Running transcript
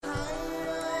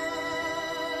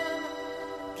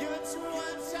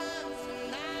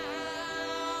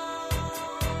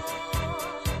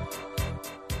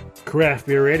Craft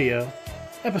Beer Radio,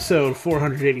 episode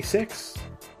 486,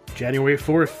 January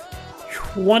 4th,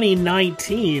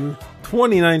 2019.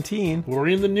 2019. We're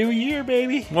in the new year,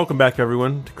 baby. Welcome back,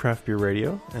 everyone, to Craft Beer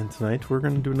Radio. And tonight we're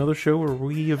going to do another show where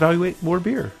we evaluate more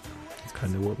beer. That's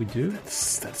kind of what we do.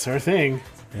 That's our thing.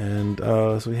 And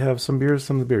so we have some beers,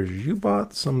 some of the beers you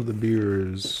bought, some of the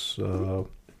beers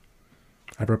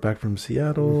I brought back from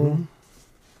Seattle.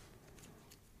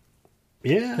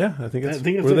 Mm-hmm. Yeah. I think that's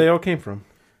where they all came from.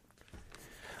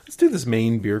 Let's do this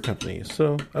Maine Beer Company.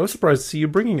 So I was surprised to see you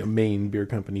bringing a Maine Beer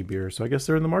Company beer. So I guess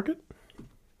they're in the market?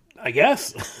 I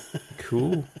guess.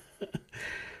 Cool.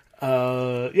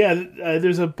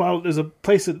 There's a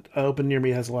place that opened near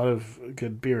me that has a lot of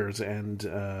good beers,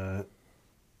 and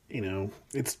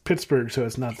it's Pittsburgh, so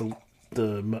it's not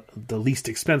the least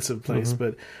expensive place,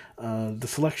 but the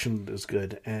selection is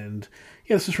good. And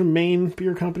yeah, this is from Maine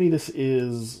Beer Company. This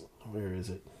is, where is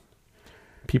it?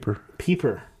 Peeper.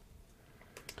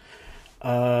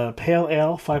 Pale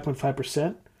ale,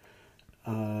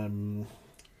 5.5%.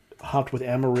 Hopped with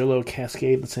Amarillo,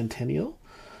 Cascade, and Centennial.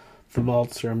 The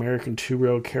malts are American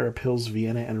Two-Row, Carapils,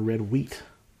 Vienna, and Red Wheat.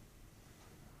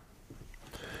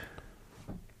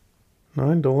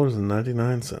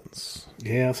 $9.99.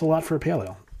 Yeah, that's a lot for a pale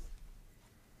ale.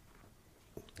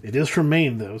 It is from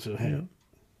Maine, though, so hey. Yeah.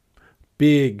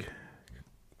 Big,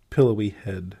 pillowy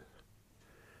head.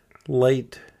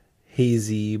 Light,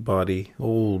 hazy body.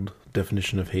 Old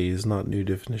definition of haze, not new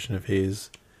definition of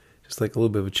haze. Just like a little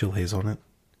bit of a chill haze on it.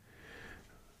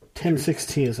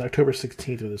 10/16 is October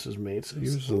 16th when this was made. So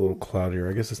it's a little cloudier.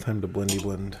 I guess it's time to blendy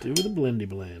blend. Do the blendy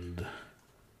blend.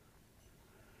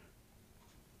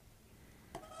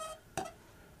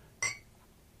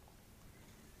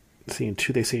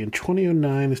 They say in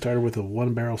 2009 they started with a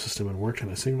one-barrel system and worked on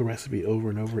a single recipe over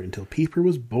and over until Peeper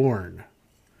was born.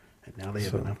 And now they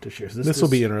have enough to share. So this will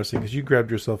be interesting because you grabbed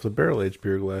yourself a barrel-aged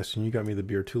beer glass and you got me the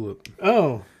beer tulip.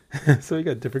 Oh. So we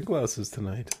got different glasses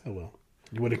tonight. Oh, well.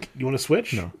 You want to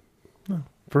switch? No.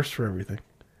 First for everything.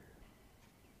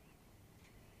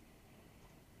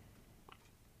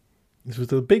 This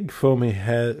was a big foamy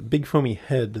head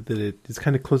that it's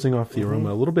kind of closing off the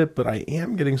aroma a little bit, but I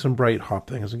am getting some bright hop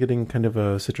things. I'm getting kind of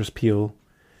a citrus peel.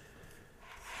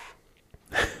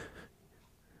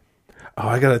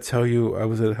 I gotta tell you, I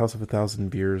was at a House of 1,000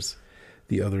 Beers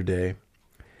the other day,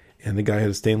 and the guy had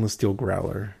a stainless steel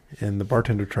growler, and the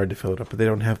bartender tried to fill it up, but they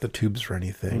don't have the tubes or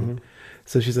anything. Mm-hmm.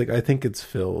 So she's like, I think it's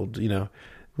filled. You know,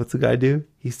 what's the guy do?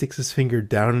 He sticks his finger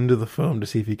down into the foam to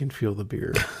see if he can feel the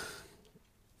beer.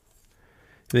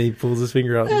 Then he pulls his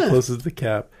finger out and closes the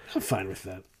cap. I'm fine with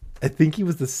that. I think he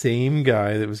was the same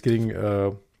guy that was getting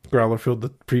growler filled the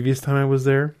previous time I was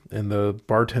there, and the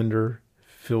bartender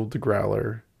filled the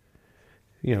growler.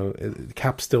 You know, the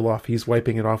cap's still off. He's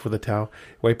wiping it off with a towel.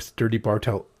 Wipes the dirty bar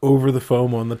towel over the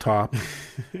foam on the top.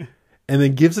 And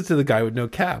then gives it to the guy with no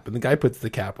cap. And the guy puts the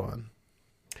cap on.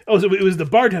 Oh, so it was the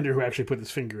bartender who actually put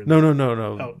his finger in there. No.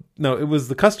 Oh. No, it was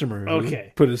the customer who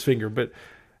put his finger. But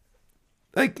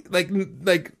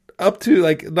like up to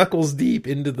like knuckles deep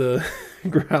into the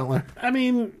growler. I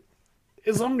mean,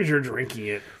 as long as you're drinking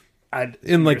it.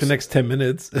 In like the next 10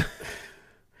 minutes.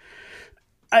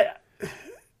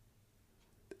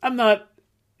 I'm not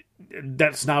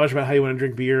that snobbish about how you want to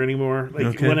drink beer anymore.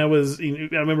 Like when I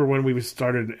remember when we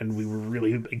started and we were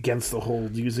really against the whole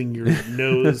using your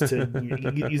nose to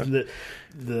using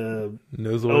the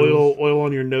nose oil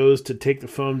on your nose to take the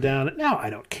foam down. Now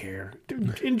I don't care.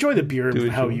 Enjoy the beer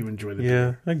how you enjoy the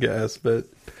beer. Yeah, I guess. But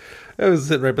I was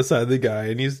sitting right beside the guy,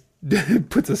 and he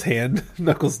puts his hand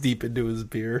knuckles deep into his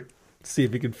beer. See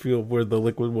if he can feel where the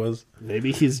liquid was.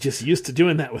 Maybe he's just used to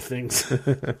doing that with things.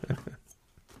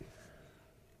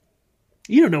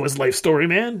 You don't know his life story,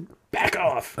 man. Back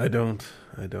off. I don't.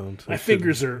 My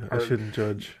fingers I shouldn't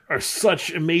judge. Are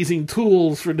such amazing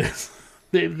tools for this.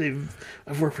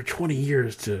 I've worked for 20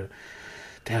 years to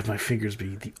have my fingers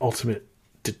be the ultimate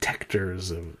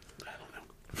detectors of. I don't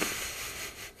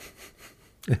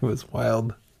know. It was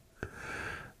wild.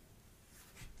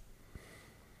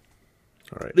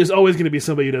 All right. There's always going to be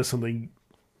somebody who does something.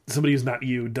 Somebody who's not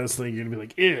you does something. You're going to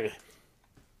be like,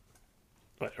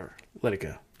 whatever. Let it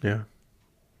go. Yeah.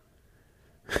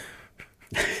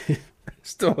 I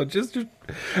still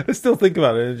think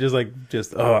about it.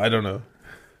 It's I don't know.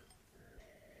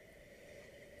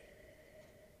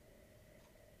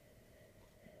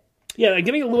 Yeah,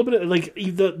 getting a little bit of, like,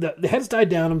 the head's died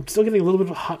down. I'm still getting a little bit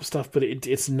of hop stuff, but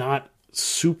it's not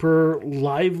super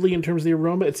lively in terms of the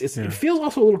aroma. It feels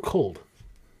also a little cold.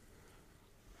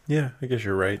 Yeah, I guess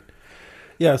you're right.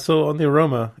 Yeah, so on the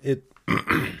aroma,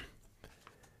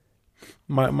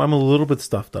 I'm a little bit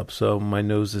stuffed up, so my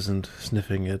nose isn't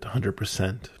sniffing it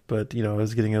 100%. But, I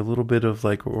was getting a little bit of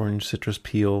like orange citrus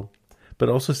peel, but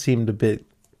also seemed a bit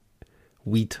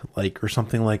wheat-like or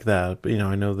something like that. But,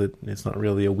 I know that it's not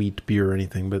really a wheat beer or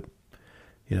anything, but,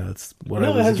 it's what I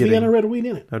was getting. No, it has Vienna red wheat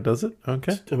in it. Oh, does it?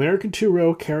 Okay. It's American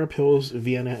two-row, Cara Pils,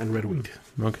 Vienna, and red wheat.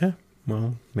 Okay.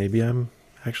 Well, maybe I'm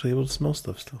actually able to smell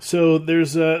stuff still. So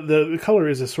there's the color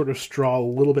is a sort of straw, a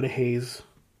little bit of haze.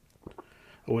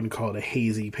 I wouldn't call it a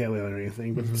hazy pale ale or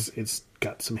anything, but it's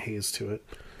got some haze to it.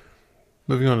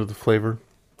 Moving on to the flavor.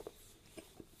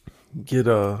 Get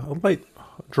a light,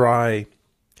 dry,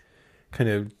 kind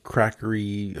of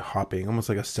crackery hopping, almost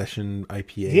like a session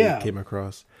IPA came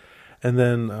across. And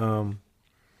then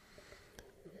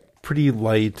pretty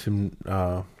light and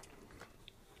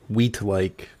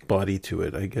wheat-like body to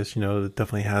it. I guess, it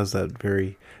definitely has that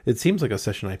very... It seems like a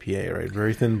session IPA, right?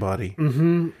 Very thin body.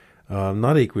 Mm-hmm.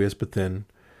 Not aqueous, but thin.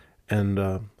 And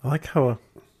I like how...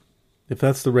 If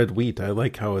that's the red wheat, I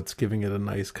like how it's giving it a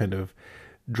nice kind of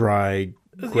dry,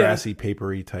 grassy,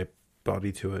 papery type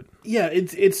body to it. Yeah,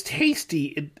 it's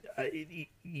tasty.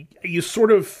 You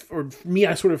sort of, or me,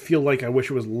 I sort of feel like I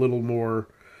wish it was had a little more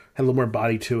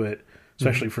body to it,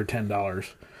 especially for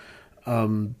 $10.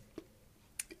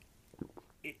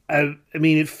 I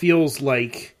mean, it feels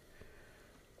like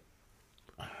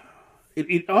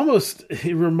it almost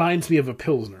reminds me of a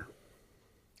Pilsner.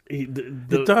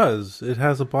 It does. It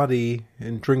has a body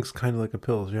and drinks kind of like a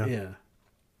Pils, yeah. Yeah.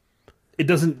 It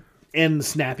doesn't end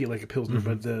snappy like a Pilsner,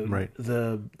 but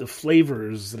the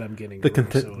flavors that I'm getting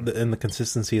and the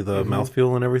consistency of the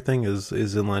mouthfeel and everything is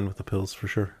in line with the Pils for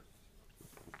sure.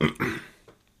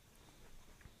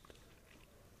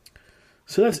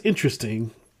 So that's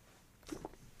interesting.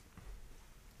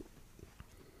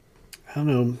 I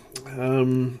don't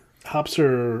know. Hops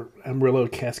are Amarillo,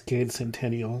 Cascade,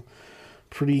 Centennial.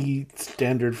 Pretty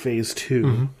standard phase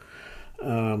 2.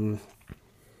 I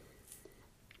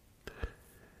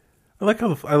like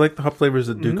the hop flavors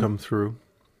that do come through.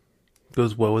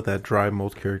 Goes well with that dry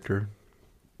malt character.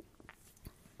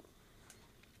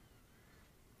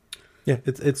 Yeah,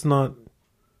 it's not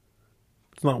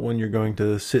one you're going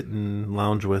to sit and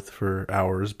lounge with for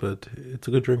hours, but it's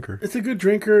a good drinker. It's a good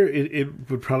drinker. It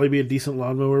would probably be a decent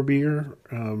lawnmower beer.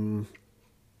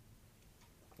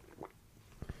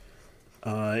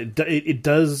 It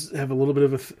does have a little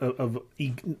bit of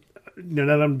now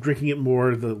that I'm drinking it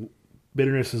more, the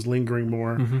bitterness is lingering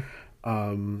more.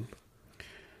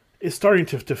 It's starting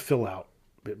to fill out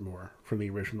a bit more from the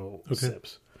original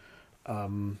sips.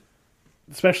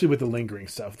 Especially with the lingering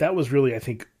stuff. That was really, I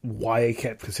think, why I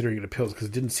kept considering it a Pils, because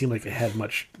it didn't seem like it had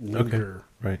much linger.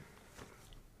 Okay. Right.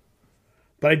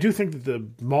 But I do think that the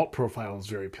malt profile is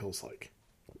very Pils-like.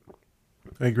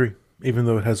 I agree. Even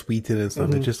though it has wheat in it and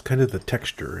stuff, it's just kind of the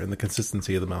texture and the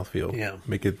consistency of the mouthfeel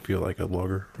make it feel like a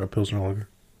lager, or a Pilsner lager.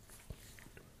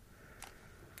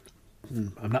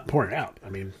 I'm not pouring it out. I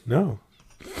mean... No.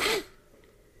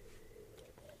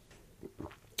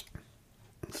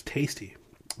 It's tasty.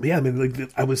 But yeah, I mean,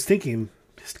 like I was thinking,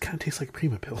 this kind of tastes like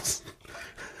Prima Pils.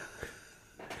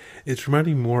 It's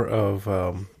reminding me more of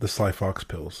the Sly Fox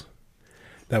Pils.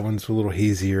 That one's a little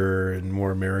hazier and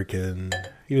more American.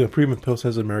 Even though Prima Pils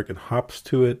has American hops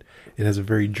to it, it has a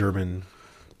very German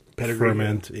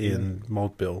ferment in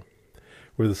malt bill,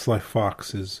 where the Sly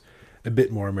Fox is a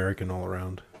bit more American all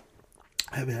around.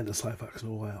 I haven't had the Sly Fox in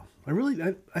a while.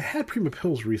 I had Prima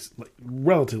Pils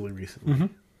relatively recently.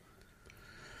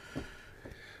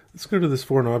 Let's go to this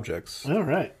Foreign Objects. All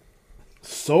right.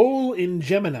 Soul in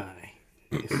Gemini.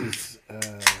 This is,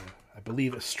 I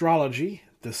believe, astrology.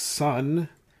 The sun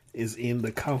is in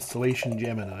the constellation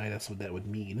Gemini. That's what that would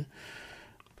mean.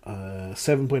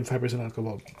 7.5%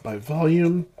 alcohol by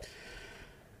volume.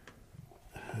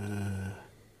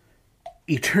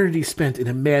 Eternity spent in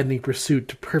a maddening pursuit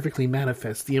to perfectly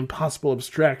manifest the impossible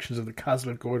abstractions of the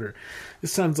cosmic order.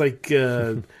 This sounds like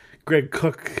Greg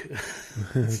Cook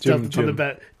stuff on the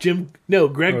back.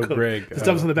 Greg Cook. The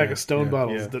stuff's on the back of Stone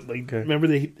bottles. That, remember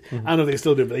I don't know if they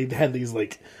still do, but they had these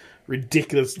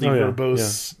ridiculously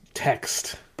verbose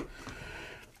text.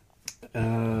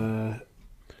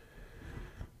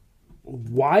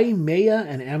 Waimea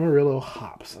and Amarillo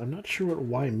hops. I'm not sure what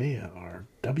Waimea are.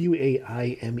 Waimea.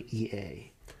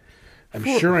 I'm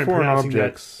sure I'm pronouncing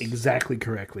that exactly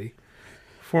correctly.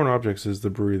 Foreign Objects is the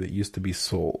brewery that used to be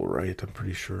Soul, right? I'm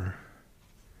pretty sure.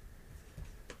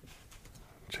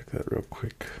 Check that real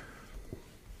quick.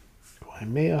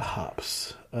 Waimea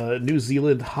hops. New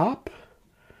Zealand hop.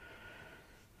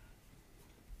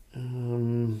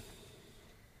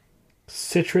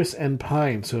 citrus and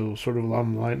pine, so sort of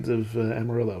along the lines of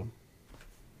Amarillo,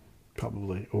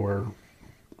 probably, or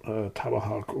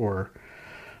Tomahawk, or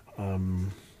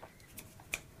one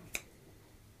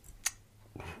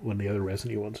of the other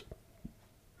resiny ones.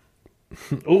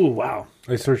 Oh, wow.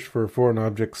 I searched for foreign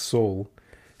object soul,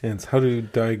 and it's how to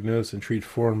diagnose and treat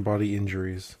foreign body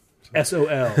injuries. SOL.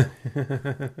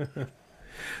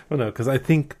 Well, no, because I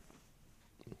think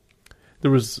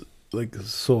there was like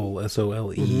Soul,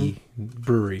 SOLE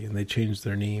brewery, and they changed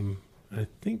their name. I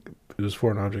think it was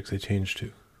foreign objects they changed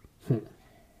to.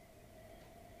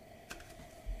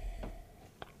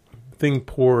 Thing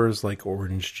pours like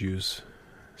orange juice.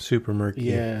 Super murky.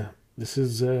 Yeah. This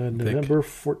is November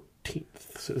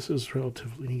 14th, so this is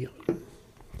relatively young.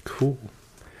 Cool.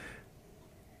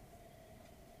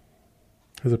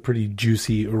 Has a pretty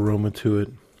juicy aroma to it.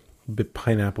 A bit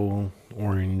pineapple,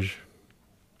 orange,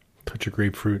 touch of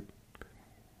grapefruit.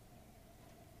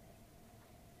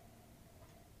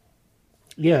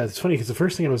 Yeah, it's funny because the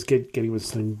first thing I was getting was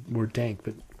something more dank,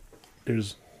 but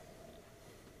there's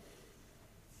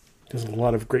a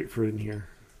lot of grapefruit in here.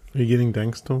 Are you getting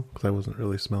dank still? Because I wasn't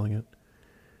really smelling it.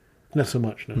 Not so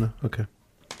much, no. No? Okay.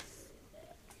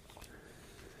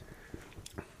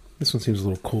 This one seems a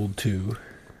little cold too.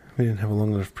 We didn't have a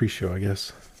long enough pre-show, I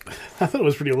guess. I thought it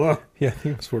was pretty long. Yeah, I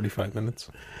think it was 45 minutes.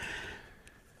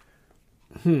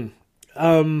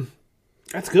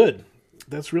 That's good.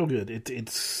 That's real good.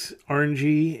 It's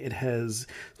orangey. It's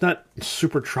not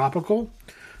super tropical,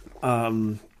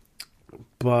 but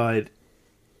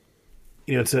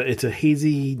it's a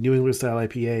hazy New England style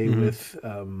IPA with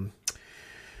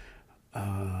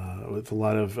a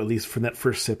lot of, at least from that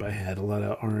first sip I had, a lot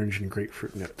of orange and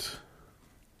grapefruit notes.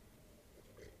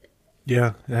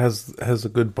 Yeah, it has a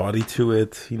good body to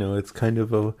it. It's kind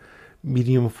of a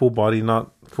medium full body,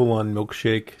 not full on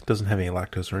milkshake. It doesn't have any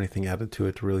lactose or anything added to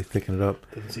it to really thicken it up.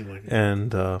 Doesn't seem like it.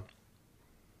 And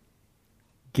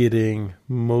getting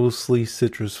mostly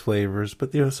citrus flavors,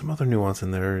 but there's some other nuance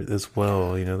in there as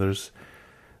well. There's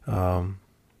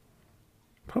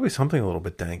probably something a little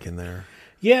bit dank in there.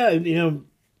 Yeah,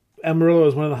 Amarillo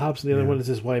is one of the hops, and the other one is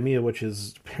this Waimea, which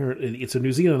is apparently, it's a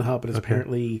New Zealand hop, but it's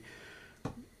apparently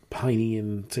piney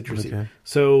and citrusy. Okay.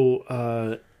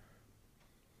 So,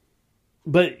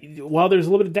 but while there's a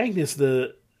little bit of dankness,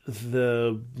 the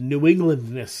New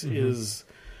Englandness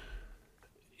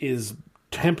is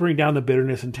tempering down the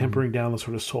bitterness and tempering down the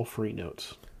sort of sulfury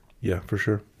notes. Yeah, for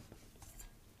sure.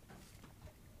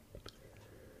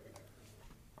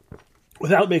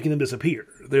 Without making them disappear.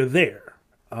 They're there.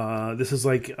 This is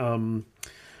like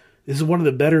this is one of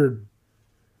the better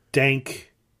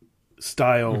dank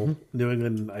style New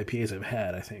England IPAs I've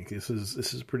had. I think this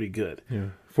is pretty good. Yeah,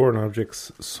 foreign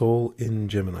objects soul in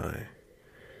Gemini.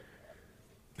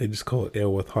 They just call it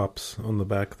ale with hops on the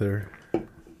back there. I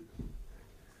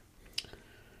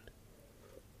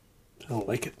don't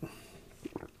like it.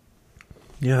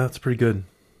 Yeah, that's pretty good.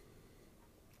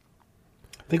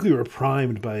 I think we were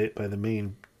primed by the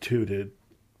main too,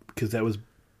 because that was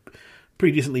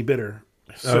pretty decently bitter.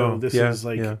 So this is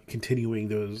continuing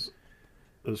those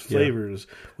flavors.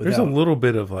 There's a little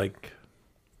bit of like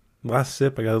last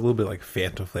sip. I got a little bit like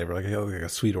Fanta flavor, like a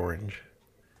sweet orange.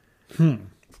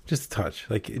 Just a touch,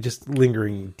 like just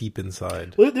lingering deep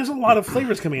inside. Well, there's a lot of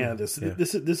flavors coming out of this. Yeah.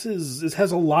 This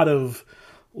has a lot of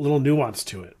little nuance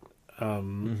to it. A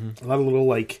lot of little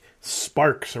like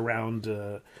sparks around.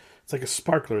 It's like a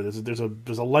sparkler. There's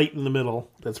a light in the middle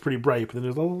that's pretty bright, but then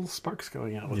there's little sparks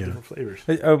going out with different flavors.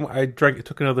 I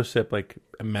took another sip, like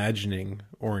imagining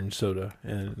orange soda,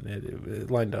 and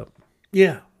it lined up.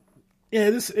 Yeah.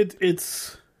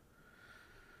 It's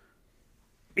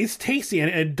tasty, and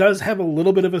it does have a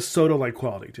little bit of a soda-like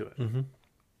quality to it.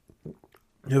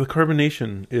 Yeah, the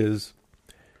carbonation is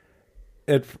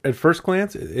at first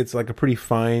glance, it's like a pretty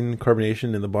fine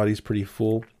carbonation, and the body's pretty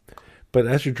full. But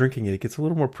as you're drinking it, it gets a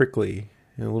little more prickly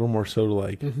and a little more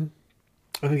soda-like.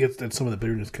 I think that's some of the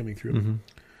bitterness coming through.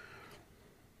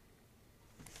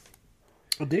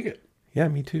 I'll dig it. Yeah,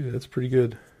 me too. That's pretty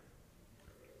good.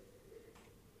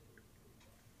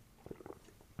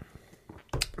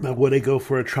 Now, would I go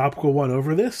for a tropical one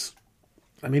over this?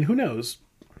 I mean, who knows?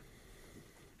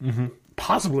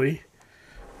 Possibly.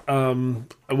 I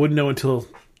wouldn't know until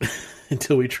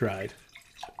we tried.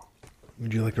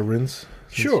 Would you like a rinse?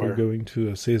 Sure. We're going to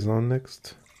a Saison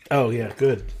next. Oh, yeah,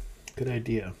 good. Good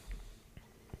idea.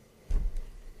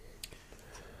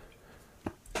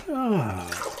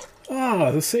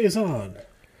 The Saison.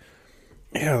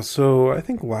 Yeah, so I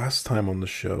think last time on the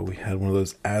show we had one of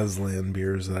those Aslan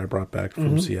beers that I brought back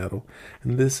from Seattle.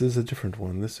 And this is a different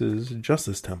one. This is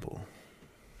Justice Temple.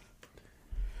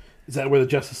 Is that where the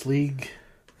Justice League?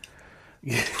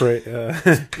 Pray, Is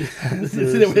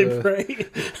that where they pray?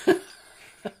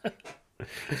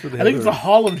 I think it's the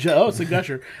Hall of Justice. Oh, it's a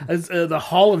gusher. It's, the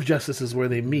Hall of Justice is where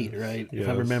they meet, right? Yes. If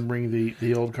I'm remembering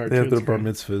the old cartoons. They have their bar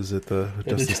mitzvahs at the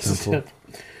Justice Temple.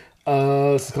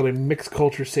 This is called a mixed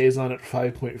culture saison at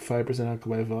 5.5%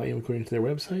 alcohol by volume, according to their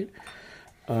website.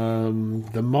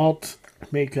 The malt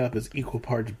makeup is equal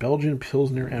parts Belgian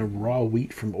Pilsner and raw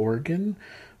wheat from Oregon,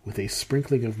 with a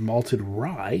sprinkling of malted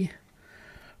rye.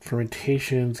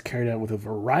 Fermentations carried out with a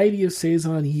variety of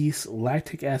saison yeast,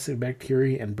 lactic acid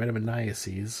bacteria, and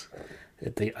Brettanomyces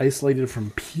that they isolated from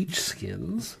peach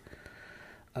skins,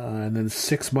 and then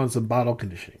 6 months of bottle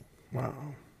conditioning. Wow.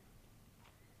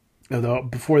 Although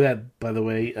before that, by the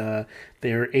way,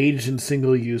 they are aged in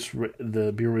single-use.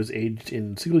 The beer was aged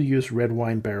in single-use red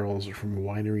wine barrels from a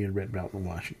winery in Red Mountain,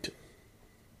 Washington.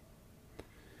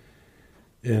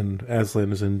 And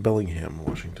Aslan is in Bellingham,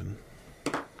 Washington.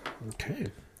 Okay.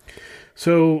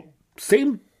 So,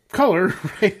 same color,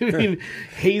 right? I mean,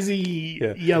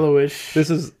 hazy, yellowish.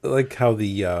 This is like how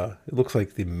the, it looks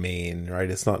like the Maine, right?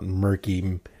 It's not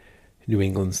murky New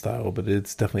England style, but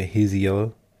it's definitely a hazy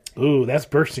yellow. Ooh, that's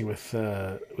bursting with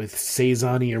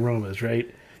saison-y aromas, right?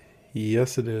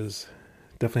 Yes, it is.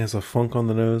 Definitely has a funk on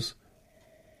the nose.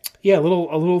 Yeah, a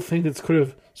little thing that's sort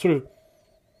of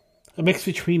a mix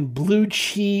between blue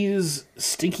cheese,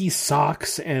 stinky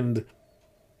socks, and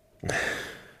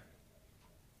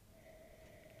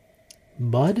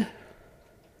mud.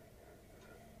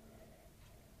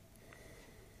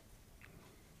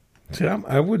 See,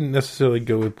 I wouldn't necessarily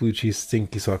go with blue cheese,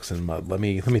 stinky socks, and mud. Let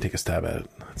me take a stab at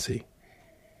it. Let's see.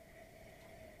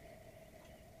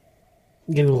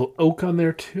 Getting a little oak on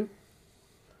there too.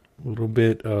 A little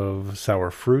bit of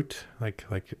sour fruit, like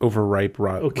overripe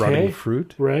rotting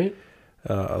fruit. Right.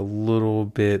 A little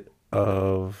bit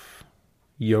of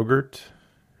yogurt,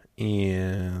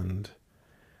 and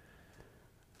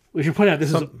we should point out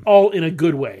this is all in a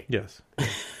good way. Yes.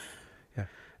 Yeah,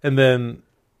 and then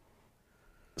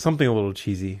something a little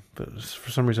cheesy, but for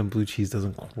some reason blue cheese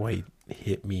doesn't quite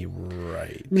hit me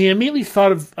right. I mean, I immediately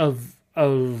thought of a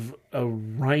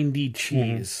rindy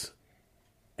cheese,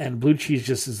 and blue cheese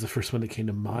just is the first one that came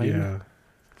to mind. Yeah,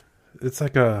 it's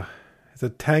a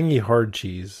tangy hard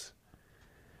cheese.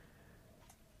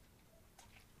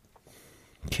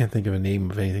 Can't think of a name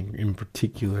of anything in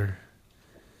particular.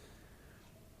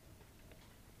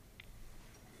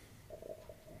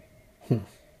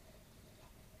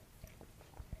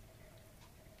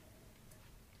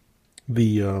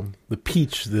 The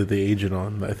peach that they age it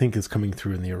on, I think, is coming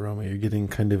through in the aroma. You're getting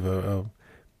kind of a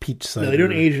peach cider. No, they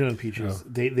don't age it on peaches. Oh.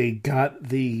 They got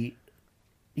the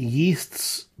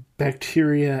yeasts,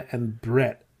 bacteria, and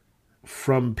Brett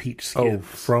from peach skins. Oh,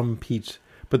 from peach.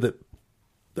 But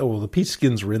the peach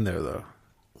skins were in there, though.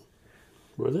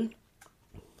 Were they?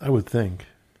 I would think.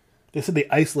 They said they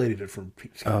isolated it from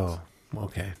peach skins. Oh,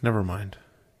 okay. Never mind.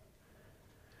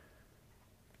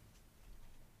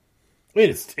 I mean,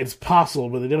 it's possible,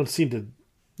 but they don't seem to.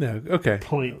 Yeah. Okay.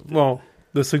 Point. Well,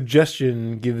 the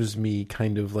suggestion gives me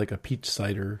kind of like a peach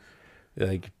cider,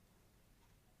 like.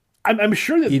 I'm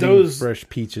sure that eating those fresh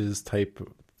peaches type.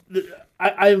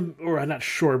 I'm not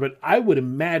sure, but I would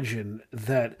imagine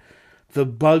that the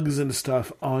bugs and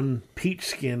stuff on peach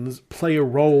skins play a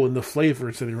role in the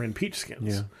flavors that are in peach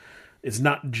skins. Yeah. It's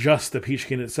not just the peach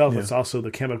skin itself; it's also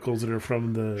the chemicals that are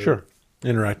from the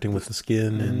interacting with the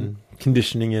skin and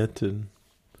conditioning it, and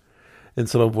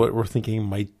some of what we're thinking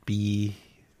might be,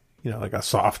 like a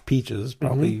soft peaches,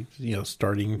 probably,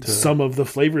 starting to some of the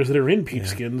flavors that are in peach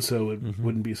skin, so it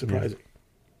wouldn't be surprising. Yeah.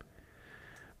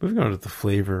 Moving on to the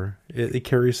flavor, it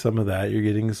carries some of that. You're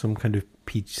getting some kind of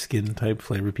peach skin type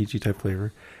flavor, peachy type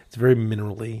flavor. It's very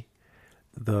minerally.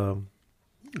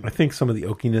 I think some of the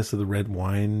oakiness of the red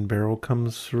wine barrel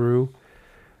comes through.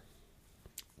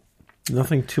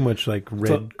 Nothing too much like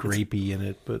red grapey in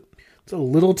it, but it's a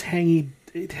little tangy.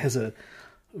 It has a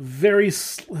very, I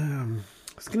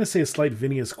was going to say a slight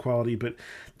vinous quality, but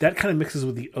that kind of mixes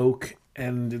with the oak,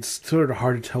 and it's sort of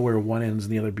hard to tell where one ends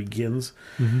and the other begins.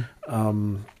 Getting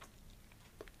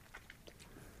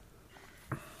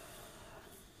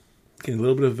a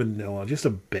little bit of vanilla, just a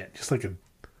bit, just like a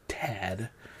tad,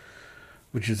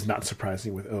 which is not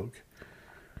surprising with oak.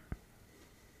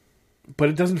 But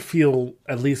it doesn't feel,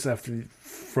 at least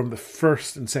from the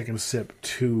first and second sip,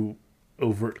 too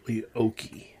overtly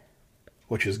oaky,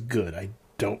 which is good. I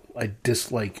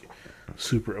dislike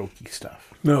super oaky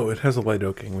stuff. No, it has a light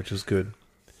oaking, which is good.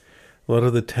 A lot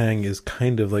of the tang is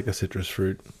kind of like a citrus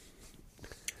fruit.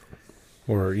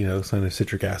 or kind of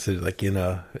citric acid, like in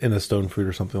a stone fruit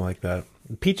or something like that.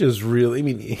 Peaches really, I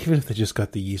mean, even if they just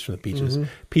got the yeast from the peaches,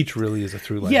 peach really is a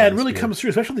through line. Yeah, it really comes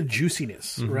through, especially the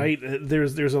juiciness, right?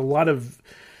 There's a lot of,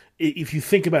 if you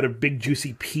think about a big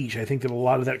juicy peach, I think that a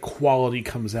lot of that quality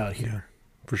comes out here. Yeah,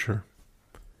 for sure.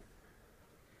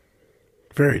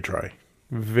 Very dry.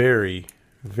 Very,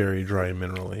 very dry and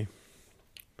minerally.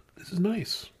 This is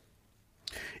nice.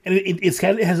 And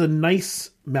it has a nice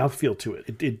mouthfeel to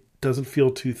it. It doesn't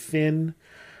feel too thin.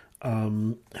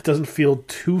 It doesn't feel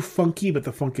too funky, but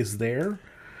the funk is there.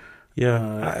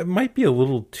 Yeah, it might be a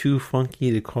little too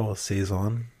funky to call a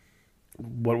saison.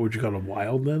 What would you call a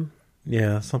wild then?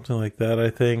 Yeah, something like that. I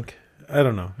think. I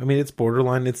don't know. I mean, it's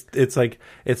borderline. It's like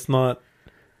it's not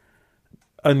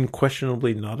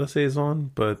unquestionably not a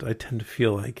saison, but I tend to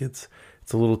feel like it's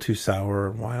a little too sour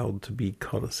and wild to be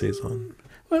called a saison.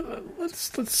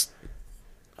 Let's.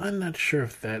 I'm not sure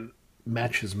if that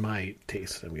matches my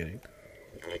taste. I'm getting.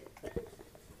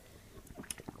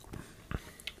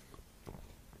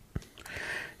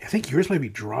 I think yours might be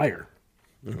drier.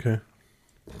 Okay.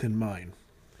 Than mine.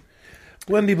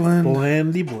 Blendy blend.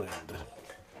 Blendy blend.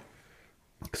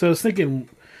 So I was thinking,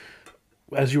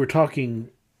 as you were talking,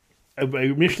 I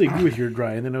initially agree with your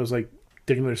dry, and then I was like,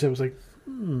 taking another sip, I was like,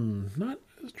 not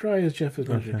as dry as Jeff is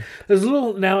mentioning. Okay. There's a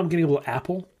little, now I'm getting a little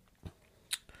apple.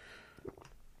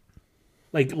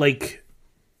 Like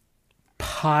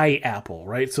pie apple,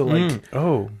 right? So like...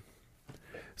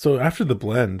 So after the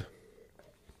blend,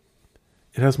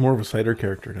 it has more of a cider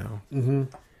character now. Mm-hmm.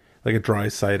 Like a dry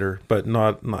cider, but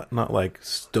not like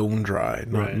stone dry,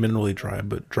 not minerally dry,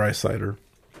 but dry cider.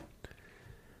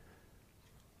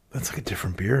 That's like a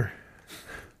different beer.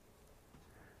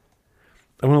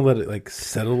 I want to let it like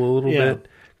settle a little bit,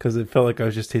 because it felt like I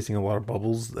was just tasting a lot of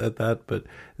bubbles at that. But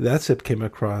that sip came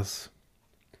across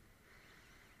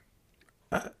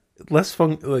less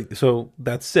fun. Like, so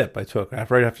that sip I took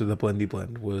right after the blendy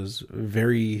blend was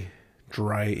very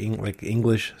dry, like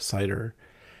English cider.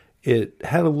 It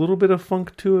had a little bit of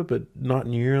funk to it, but not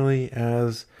nearly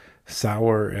as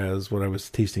sour as what I was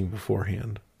tasting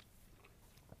beforehand.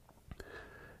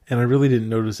 And I really didn't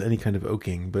notice any kind of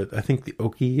oaking, but I think the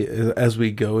oaky, as we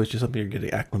go, is just something you're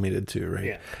getting acclimated to, right?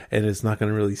 Yeah. And it's not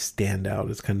going to really stand out.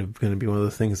 It's kind of going to be one of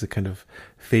the things that kind of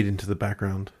fade into the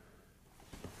background.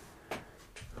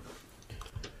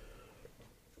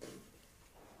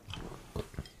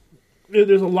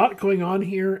 There's a lot going on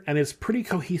here, and it's pretty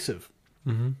cohesive.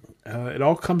 Mm-hmm. It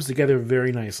all comes together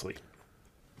very nicely.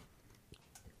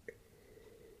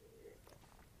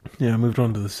 Yeah, I moved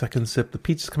on to the second sip. The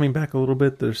peach is coming back a little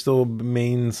bit. There's still a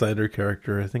main cider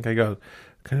character. I think I got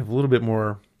kind of a little bit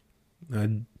more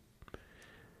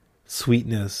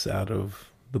sweetness out of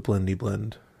the blendy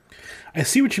blend. I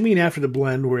see what you mean after the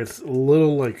blend, where it's a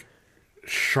little like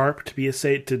sharp to be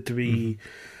to be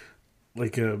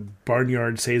like a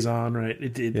barnyard saison, right?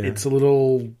 It's a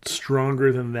little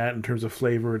stronger than that in terms of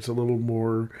flavor. It's a little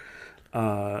more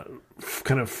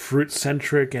kind of fruit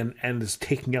centric, and is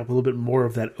taking up a little bit more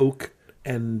of that oak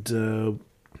and that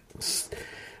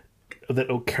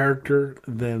oak character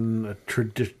than a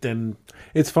tradition.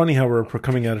 It's funny how we're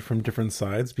coming at it from different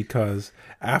sides, because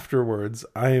afterwards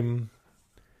I'm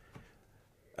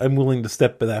willing to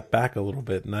step that back a little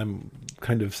bit, and I'm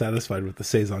kind of satisfied with the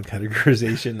saison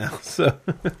categorization now. So,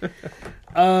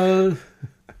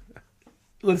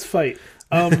 let's fight.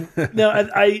 Now,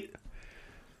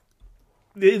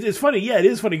 it's funny. Yeah, it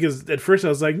is funny, because at first I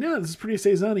was like, "No, this is pretty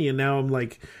saison-y," and now I'm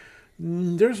like,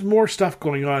 "There's more stuff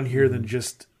going on here than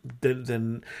just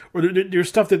or there's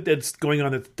stuff that's going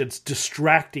on that's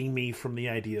distracting me from the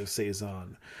idea of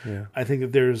saison." Yeah. I think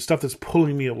that there's stuff that's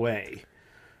pulling me away.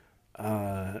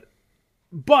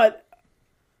 But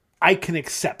I can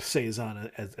accept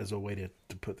saison as a way to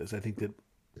put this. I think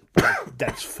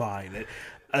that's fine,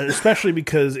 especially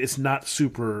because it's not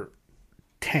super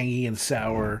tangy and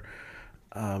sour.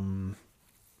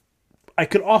 I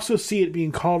could also see it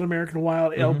being called American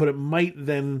Wild Ale, but it might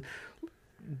then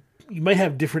you might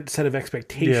have different set of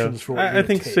expectations for what I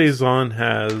think taste. saison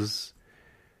has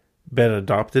been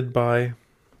adopted by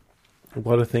a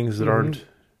lot of things that aren't.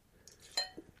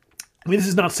 I mean, this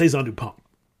is not Saison DuPont.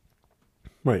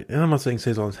 Right. And I'm not saying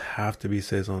saisons have to be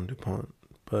Saison DuPont,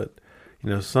 but,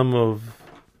 you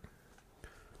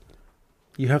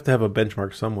have to have a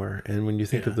benchmark somewhere. And when you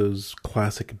think of those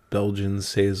classic Belgian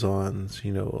saisons,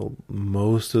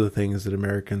 most of the things that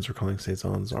Americans are calling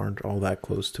saisons aren't all that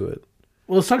close to it.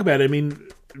 Well, let's talk about it. I mean,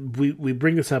 we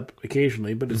bring this up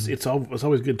occasionally, but it's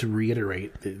always good to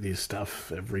reiterate this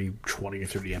stuff every 20 or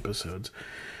 30 episodes.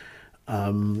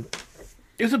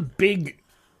 There's a big...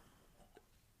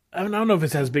 I don't know if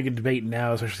it's as big a debate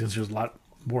now, especially since there's a lot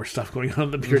more stuff going on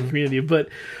in the beer community. But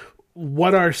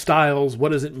what are styles?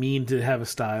 What does it mean to have a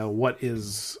style? What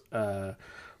is the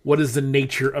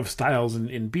nature of styles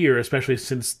in beer, especially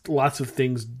since lots of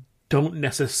things don't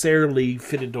necessarily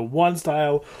fit into one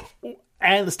style,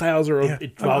 and the styles are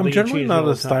evolving. I'm generally not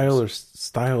a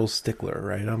style stickler,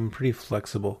 right? I'm pretty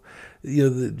flexible.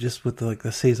 Just with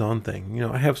the saison thing.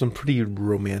 I have some pretty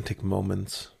romantic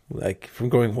moments, like from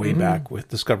going way back with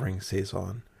discovering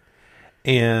saison,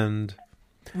 and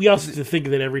we also have to think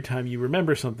that every time you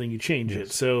remember something, you change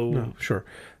it. So no, sure,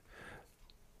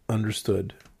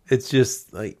 understood. It's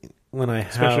just like when I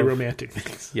have especially romantic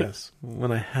things. Yes,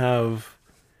 when I have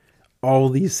all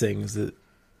these things that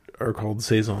are called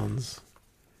saisons,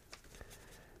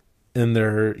 and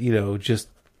they're just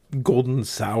golden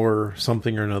sour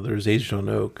something or another is aged on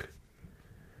oak.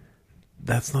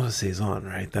 That's not a saison,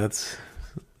 right? That's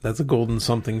a golden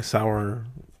something sour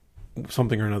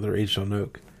something or another aged on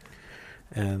oak.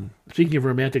 And speaking of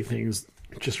romantic things,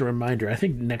 just a reminder, I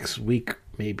think next week,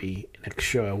 maybe next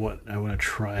show, I want to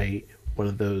try one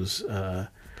of those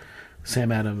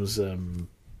Sam Adams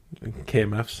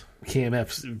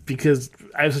KMFs, because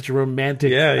I have such a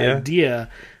romantic idea.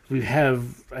 We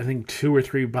have, I think, 2 or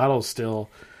 3 bottles still,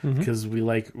 because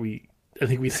I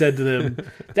think we said to them,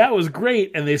 that was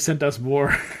great, and they sent us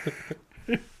more.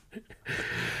 That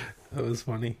was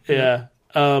funny. Yeah.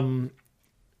 I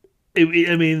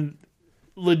mean,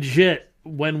 legit,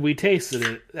 when we tasted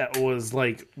it, that was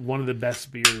like one of the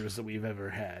best beers that we've ever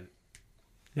had.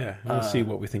 Yeah, we'll see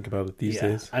what we think about it these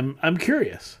days. I'm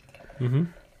curious. Mm-hmm.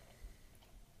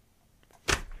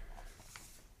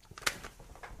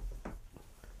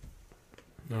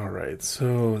 All right,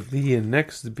 so the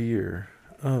next beer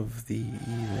of the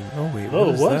evening. Oh wait, what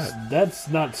is that? That's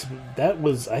not. That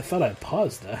was. I thought I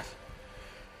paused that.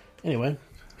 Anyway,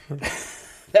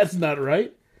 that's not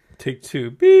right. Take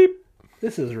 2. Beep.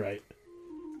 This is right.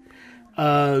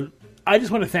 I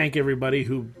just want to thank everybody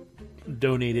who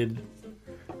donated,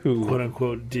 who quote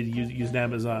unquote did use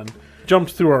Amazon.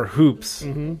 Jumped through our hoops.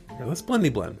 Mm-hmm. Yeah, let's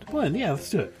blend. Blend, yeah, let's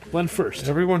do it. Blend first.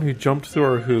 Everyone who jumped through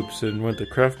our hoops and went to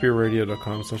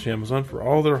craftbeerradio.com/Amazon for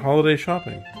all their holiday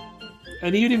shopping.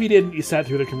 And even if you didn't, you sat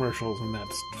through the commercials, and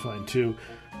that's fine too.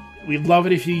 We'd love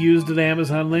it if you used an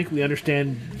Amazon link. We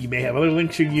understand you may have other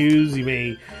links you use. You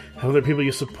may have other people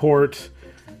you support.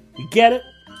 We get it.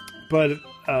 But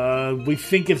we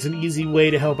think it's an easy way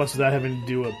to help us without having to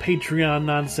do a Patreon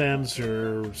nonsense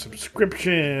or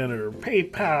subscription or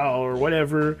PayPal or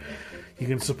whatever. You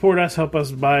can support us, help us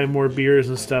buy more beers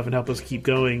and stuff, and help us keep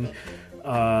going.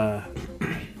 Or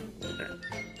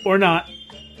not.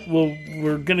 Well,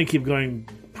 we're going to keep going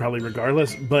probably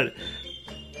regardless, but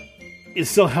it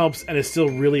still helps, and it's still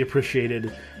really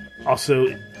appreciated. Also,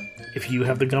 if you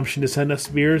have the gumption to send us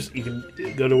beers, you can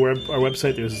go to our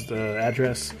website. There's the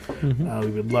address. Mm-hmm.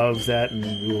 We would love that, and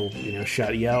we will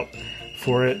shout you out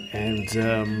for it. And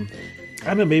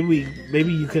I don't know, maybe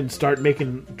you can start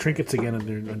making trinkets again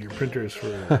on your printers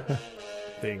for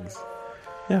things.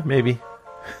 Yeah, maybe.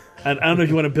 And I don't know if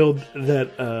you want to build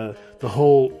that the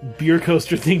whole beer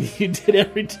coaster thing that you did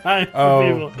every time for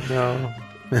people. No.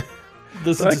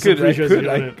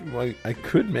 I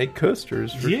could make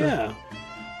coasters. For sure.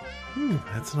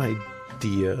 That's an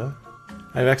idea.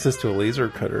 I have access to a laser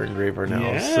cutter engraver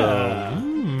now, so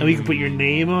and we can put your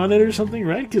name on it or something,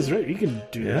 right? Because you can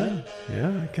do that.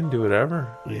 Yeah, I can do whatever.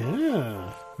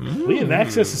 Yeah, we have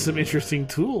access to some interesting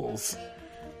tools.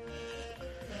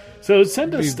 So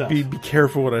send us stuff. Be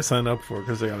careful what I sign up for,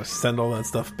 because I got to send all that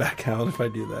stuff back out if I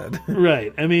do that.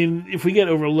 Right. I mean, if we get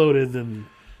overloaded, then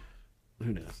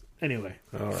who knows? Anyway,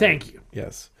 Thank you.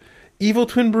 Yes. Evil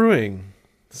Twin Brewing.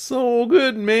 So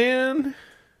good, man.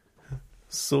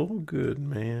 So good,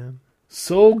 man.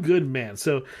 So good, man.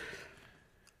 So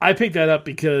I picked that up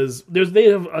because they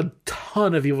have a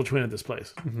ton of Evil Twin at this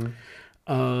place.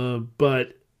 Mm-hmm.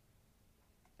 But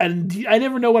I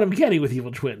never know what I'm getting with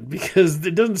Evil Twin because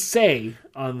it doesn't say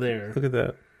on there. Look at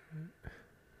that.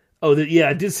 Oh,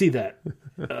 I did see that.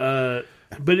 But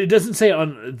it doesn't say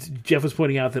on. Jeff was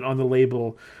pointing out that on the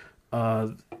label,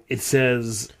 it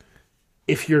says,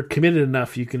 if you're committed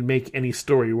enough, you can make any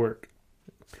story work.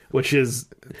 Which is...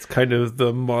 It's kind of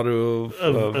the motto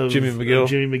of Jimmy McGill.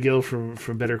 Jimmy McGill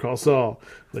from Better Call Saul,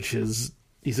 which is...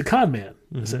 He's a con man,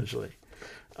 essentially.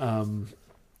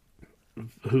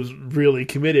 Who's really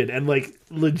committed. And,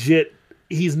 legit,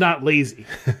 he's not lazy.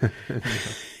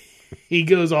 He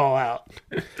goes all out.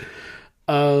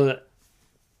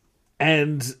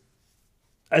 And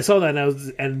I saw that,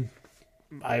 and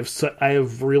I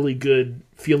have really good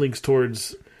feelings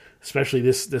towards especially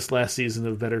this last season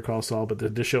of Better Call Saul,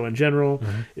 but the show in general.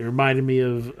 It reminded me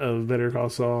of Better Call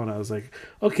Saul, and I was like,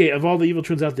 okay, of all the evil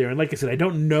twins out there, and like I said, I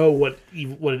don't know what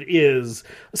it is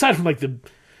aside from like the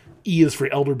E is for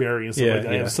elderberry and stuff like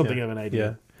that. I have something of an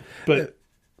idea, but.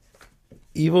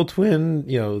 Evil twin,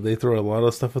 they throw a lot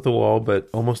of stuff at the wall, but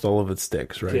almost all of it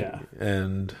sticks, right? Yeah.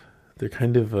 And they're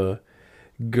kind of a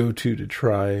go-to to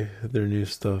try their new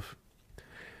stuff.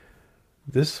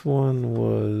 This one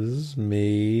was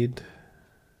made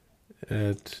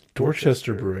at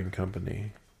Dorchester Brewing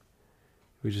Company,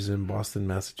 which is in Boston,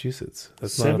 Massachusetts.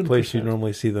 That's 7%. Not a place you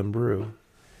normally see them brew.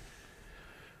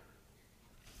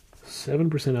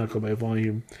 7% alcohol by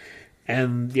volume.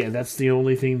 And yeah, that's the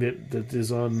only thing that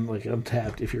is on like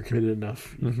Untapped. If you're committed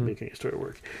enough, you can make any story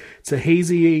work. It's a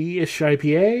hazy-ish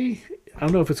IPA. I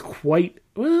don't know if it's quite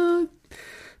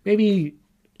maybe.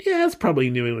 Yeah, it's probably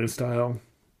New England style.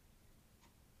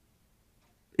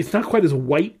 It's not quite as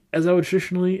white as I would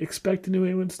traditionally expect a New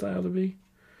England style to be.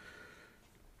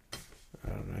 I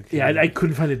don't know. Yeah, I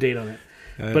couldn't find a date on it,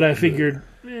 but I figured.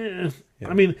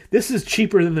 I mean, this is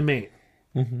cheaper than the Maine.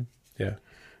 Mm-hmm. Yeah.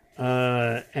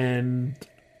 And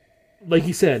like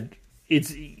you said,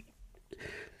 it's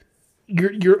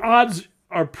your odds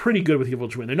are pretty good with Evil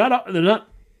Twin. They're not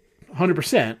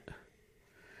 100%.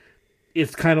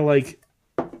 It's kind of like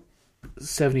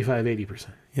 75-80%.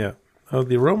 Yeah. Oh,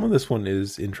 the aroma of this one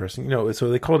is interesting. So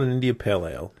they call it an India Pale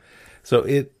Ale. So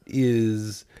it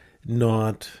is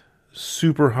not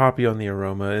super hoppy on the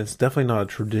aroma. It's definitely not a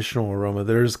traditional aroma.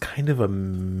 There's kind of a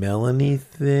melony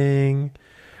thing.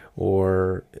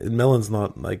 Or melon's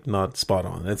not spot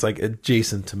on. It's like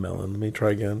adjacent to melon. Let me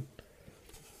try again.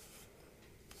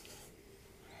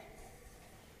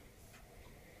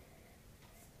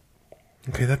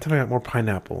 Okay, that time I got more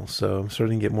pineapple, so I'm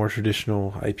starting to get more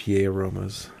traditional IPA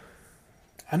aromas.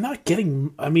 I'm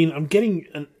getting.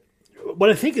 What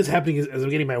I think is happening is I'm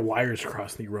getting my wires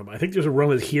crossed in the aroma. I think there's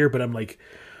aromas here, but I'm like,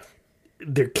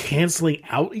 they're canceling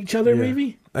out each other,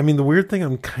 maybe? I mean, the weird thing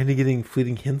I'm kind of getting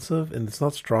fleeting hints of, and it's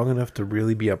not strong enough to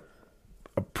really be a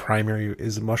primary,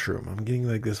 is a mushroom. I'm getting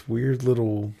like this weird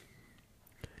little...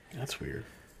 That's weird.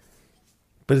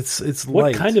 But it's what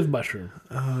light. What kind of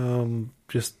mushroom?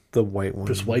 Just the white one.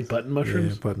 Just white button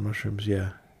mushrooms? Yeah, button mushrooms, yeah.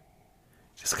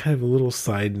 Just kind of a little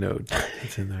side note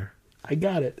that's in there. I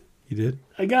got it. You did?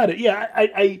 I got it. Yeah,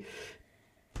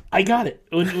 I got it.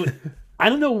 I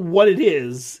don't know what it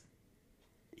is.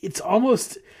 It's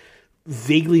almost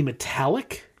vaguely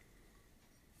metallic.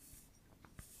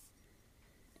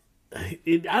 I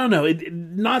don't know.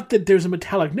 Not that there's a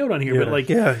metallic note on here, but like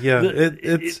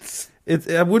it's.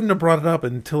 I wouldn't have brought it up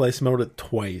until I smelled it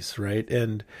twice, right?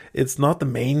 And it's not the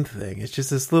main thing. It's just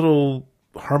this little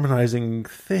harmonizing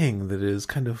thing that is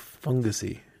kind of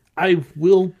fungusy. I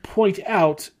will point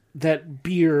out that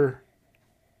beer,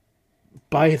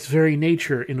 by its very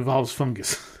nature, involves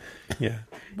fungus. Yeah.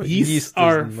 But yeast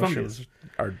are fungus.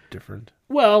 Are different.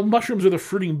 Well, mushrooms are the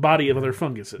fruiting body of other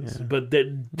funguses, but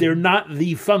they're not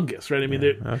the fungus, right? I mean,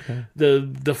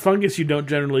 the fungus you don't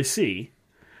generally see.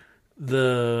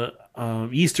 The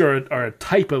yeast are a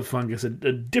type of fungus, a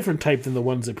different type than the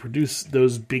ones that produce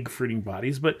those big fruiting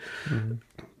bodies, but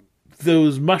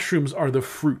those mushrooms are the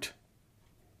fruit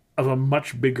of a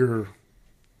much bigger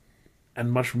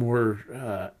and much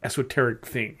more esoteric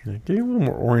thing. Yeah, getting a little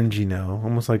more orangey now,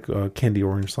 almost like candy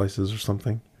orange slices or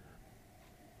something.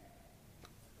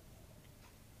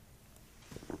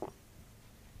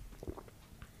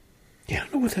 Yeah, I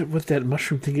don't know what that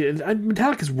mushroom thing is.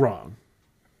 Metallic is wrong.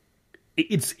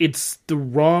 It's the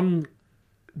wrong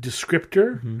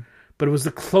descriptor, but it was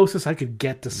the closest I could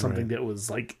get to something that was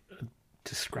like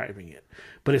describing it.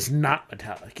 But it's not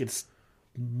metallic. It's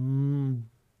button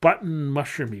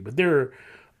mushroomy. But there are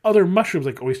other mushrooms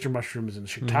like oyster mushrooms and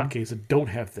shiitakes that don't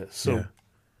have this. So,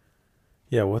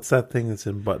 yeah. What's that thing that's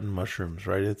in button mushrooms?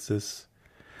 Right? It's this.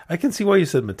 I can see why you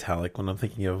said metallic when I'm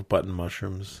thinking of button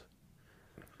mushrooms.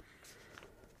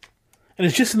 And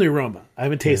it's just in the aroma. I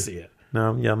haven't tasted it yet.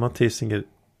 No, I'm not tasting it.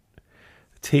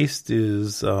 The taste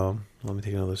is... let me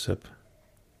take another sip.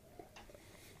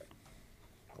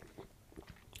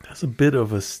 It has a bit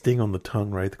of a sting on the tongue,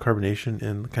 right? The carbonation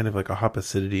and kind of like a hop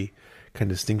acidity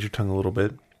kind of stings your tongue a little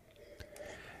bit.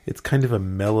 It's kind of a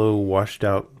mellow, washed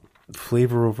out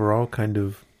flavor overall, kind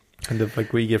of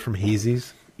like what you get from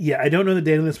hazies. Yeah, I don't know the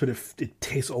date on this, but it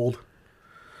tastes old.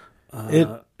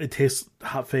 It tastes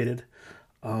hop faded.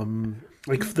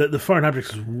 Like the Foreign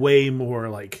Objects is way more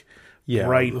like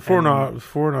bright. The Foreign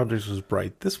Objects was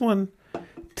bright. This one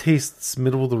tastes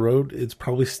middle of the road. It's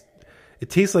probably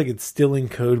it tastes like it's still in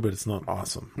code, but it's not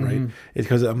awesome, right? It's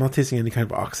because I'm not tasting any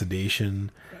kind of oxidation.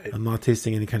 Right. I'm not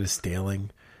tasting any kind of staling.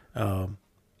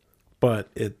 But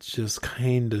it's just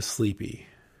kind of sleepy.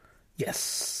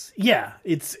 Yes. Yeah,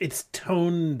 it's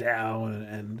toned down,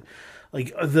 and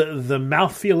like the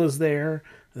mouthfeel is there,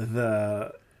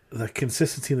 the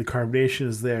consistency and the carbonation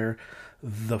is there,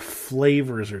 the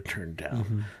flavors are turned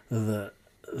down. The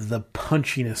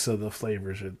punchiness of the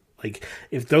flavors are like,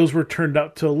 if those were turned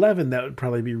up to 11, that would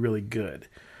probably be really good.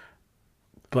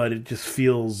 But it just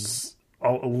feels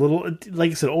a little,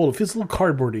 like I said, old. It feels a little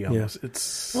cardboardy almost. Yeah.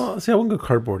 It's Well, see, I wouldn't go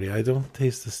cardboardy. I don't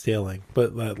taste the staling,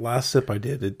 but that last sip I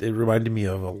did, it reminded me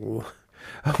of a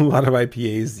lot of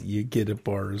IPAs that you get at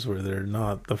bars where they're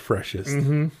not the freshest.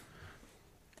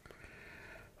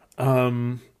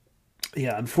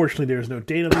 Yeah, unfortunately, there's no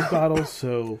date on these bottles,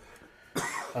 so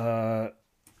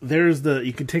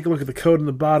you can take a look at the code on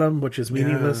the bottom, which is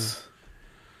meaningless.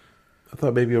 I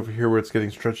thought maybe over here where it's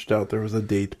getting stretched out there was a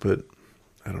date, but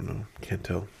I don't know. Can't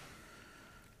tell.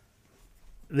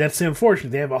 That's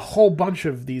unfortunate. They have a whole bunch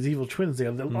of these Evil Twins. They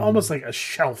have almost like a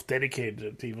shelf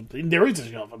dedicated to Evil Twins. There is a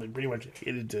shelf, I mean, pretty much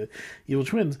dedicated to Evil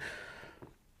Twins.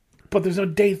 But there's no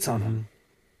dates on them.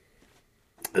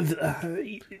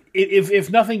 If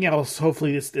nothing else,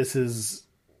 hopefully this is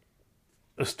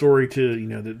a story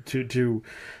to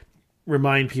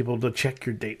remind people to check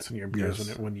your dates on your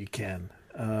beers when you can.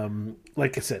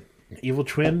 Like I said, Evil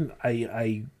Twin,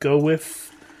 I go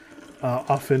with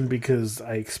often because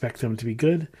I expect them to be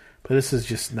good, but this is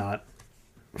just not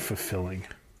fulfilling.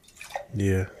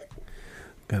 Yeah.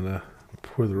 Gonna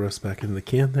pour the rest back in the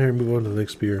can there and move on to the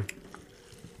next beer.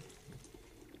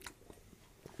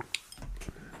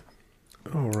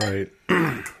 All right.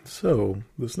 So,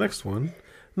 this next one,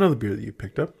 another beer that you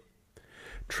picked up.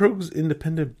 Trogs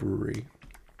Independent Brewery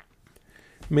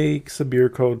makes a beer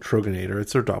called Troganator.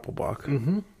 It's their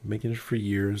Doppelbock. Making it for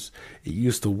years. It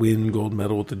used to win gold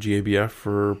medal with the GABF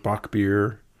for Bock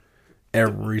beer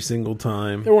every single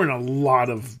time. There weren't a lot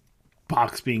of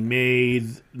Bocks being made.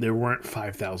 There weren't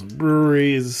 5,000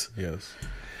 breweries. Yes.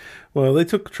 Well, they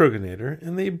took Troganator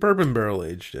and they bourbon barrel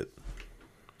aged it.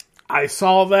 I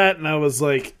saw that and I was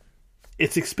like,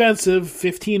 it's expensive,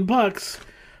 $15,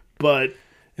 but...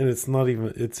 And it's not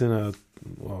even, it's in a,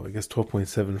 well, I guess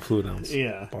 12.7 fluid ounce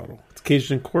bottle. It's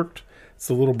caged and corked. It's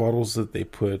the little bottles that they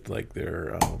put, like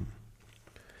their,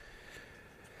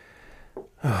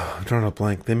 I'm drawing a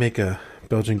blank. They make a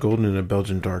Belgian Golden and a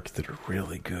Belgian Dark that are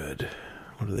really good.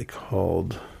 What are they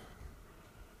called?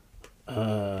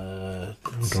 I'm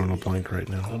drawing a blank right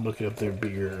now. I'm looking up their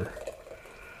beer.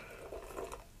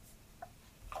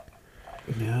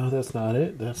 No, that's not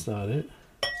it. That's not it.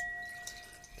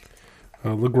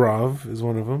 Le Grave is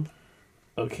one of them.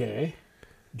 Okay.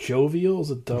 Jovial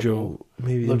is a double.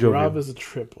 Maybe Le Grave is a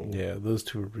triple. Yeah, those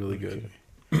two are really good.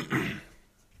 All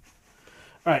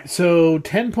right, so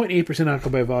 10.8%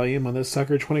 alcohol by volume on this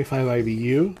sucker, 25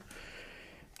 IBU.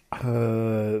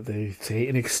 They say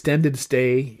an extended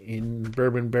stay in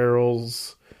bourbon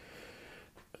barrels.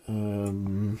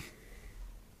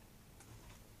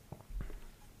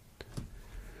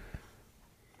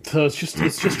 So it's just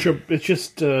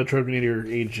Troganator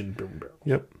aged in bourbon barrel.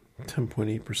 Yep,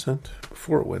 10.8%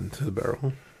 before it went into the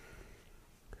barrel.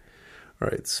 All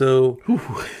right, so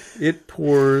it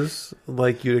pours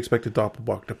like you'd expect a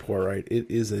Doppelbock to pour, right?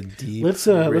 It is a deep. Let's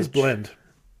blend.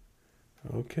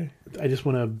 Okay. I just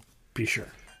want to be sure,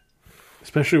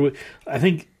 especially with. I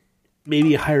think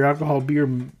maybe a higher alcohol beer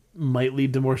might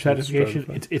lead to more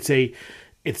satisfaction.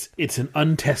 It's an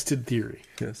untested theory.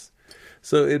 Yes.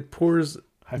 So it pours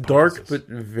dark but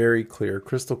very clear,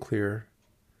 crystal clear.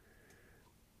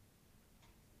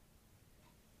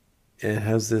 It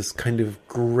has this kind of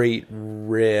great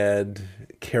red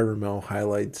caramel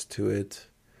highlights to it.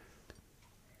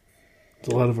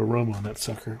 There's a lot of aroma on that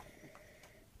sucker.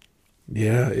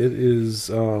 Yeah, it is.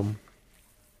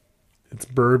 It's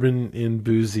bourbon and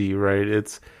boozy, right?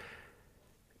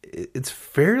 It's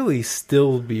fairly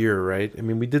still beer, right? I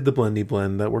mean, we did the blendy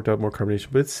blend that worked out more carbonation,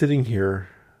 but it's sitting here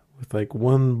with like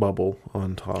one bubble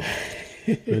on top,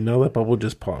 and now that bubble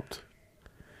just popped.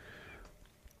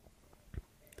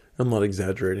 I'm not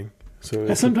exaggerating. So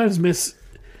I sometimes miss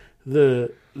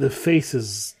the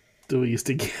faces that we used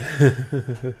to get.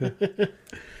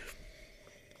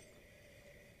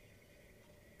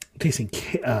 Tasting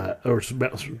or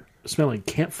smelling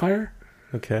campfire.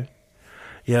 Okay.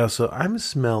 Yeah, so I'm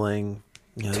smelling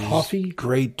toffee,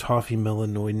 great toffee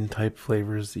melanoidin type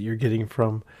flavors that you're getting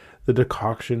from the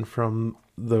decoction from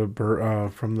the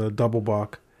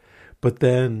Doppelbock, but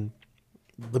then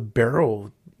the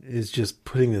barrel is just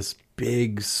putting this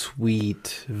big,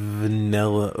 sweet,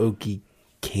 vanilla, oaky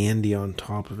candy on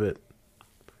top of it.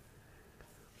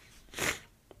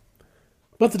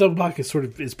 But the double black is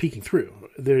peeking through.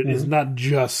 There is not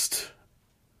just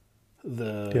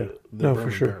the bourbon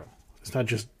for sure. barrel. It's not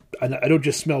just I don't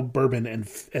just smell bourbon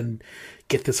and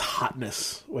get this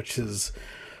hotness, which is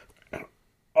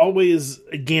always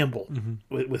a gamble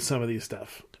with some of these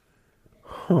stuff.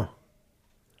 Huh.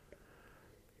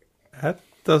 That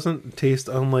doesn't taste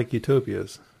unlike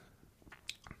Utopia's.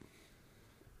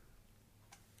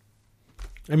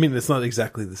 I mean, it's not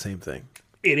exactly the same thing.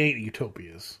 It ain't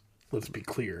Utopia's. Let's be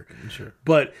clear. Sure.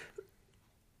 But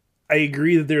I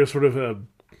agree that there's sort of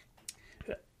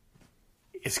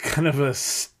it's kind of a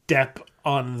step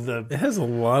on the... It has a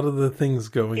lot of the things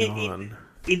going on.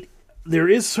 There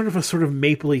is sort of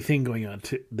mapley thing going on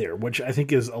there, which I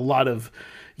think is a lot of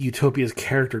Utopia's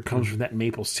character comes from that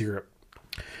maple syrup.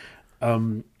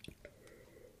 But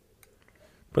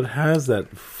it has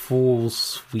that full,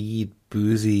 sweet,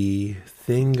 boozy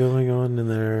thing going on in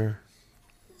there.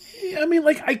 I mean,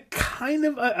 like,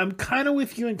 I'm kind of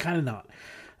with you and kind of not.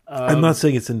 I'm not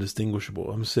saying it's indistinguishable.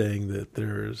 I'm saying that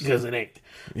there's... Because it ain't.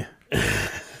 Yeah.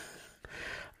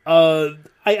 I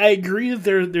agree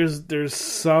that there's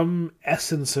some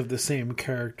essence of the same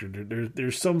character.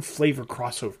 There's some flavor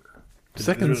crossover.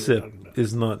 Second sip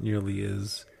is not nearly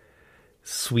as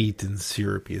sweet and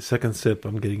syrupy. A second sip,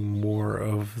 I'm getting more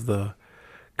of the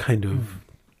kind of...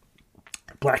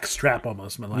 Black strap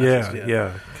almost. Molasses,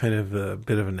 yeah. Kind of a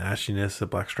bit of an ashiness. The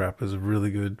black strap is a really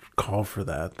good call for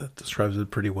that. That describes it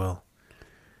pretty well.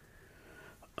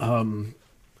 There's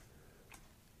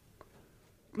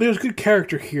good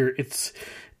character here. It's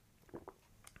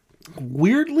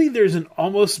weirdly there's an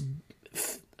almost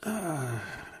I'm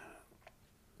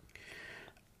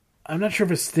not sure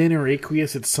if it's thin or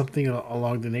aqueous. It's something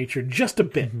along the nature, just a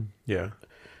bit. Yeah,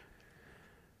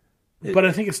 but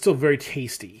I think it's still very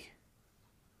tasty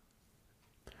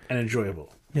and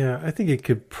enjoyable. Yeah, I think it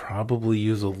could probably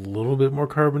use a little bit more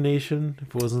carbonation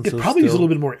if it wasn't so probably use a still.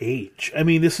 little bit more age. I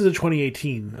mean, this is a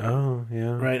 2018. Oh,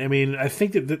 yeah. Right? I mean, I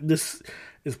think that this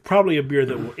is probably a beer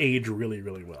that will age really,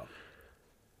 really well.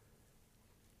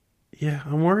 Yeah,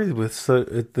 I'm worried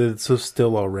that it's so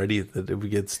still already that it would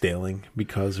get staling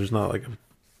because there's not like a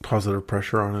positive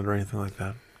pressure on it or anything like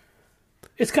that.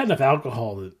 It's got enough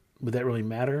alcohol that would that really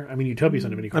matter? I mean, Utopia's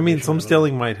not any. I mean, some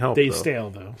staling might help. They though.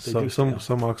 stale though. They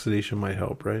Some oxidation might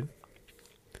help, right?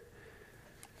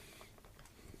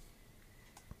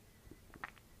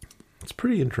 It's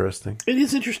pretty interesting. It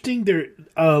is interesting. There,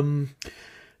 and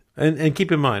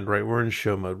keep in mind, right? We're in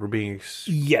show mode. We're being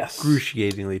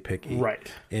excruciatingly picky,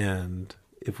 right? And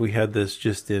if we had this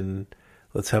just in,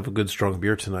 let's have a good strong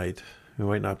beer tonight, we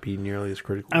might not be nearly as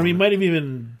critical. I mean, might have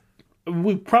even.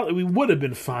 We would have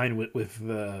been fine with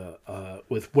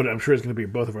what I'm sure is going to be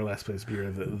both of our last place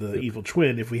beer, the Evil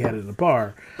Twin, if we had it in a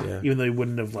bar. Yeah. Even though we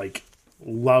wouldn't have like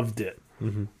loved it,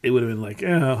 it would have been like,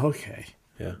 oh, okay.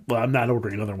 Yeah. Well, I'm not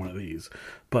ordering another one of these,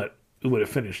 but we would have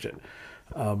finished it.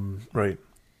 Right.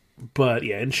 But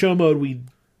yeah, in show mode,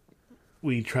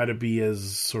 we try to be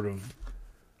as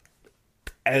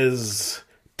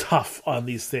tough on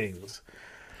these things.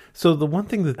 So the one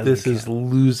thing that this is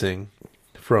losing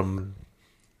from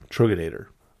Troganator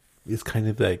is kind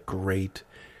of that great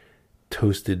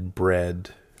toasted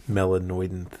bread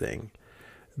melanoidin thing.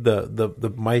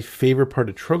 The my favorite part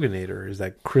of Troganator is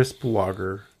that crisp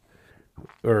lager,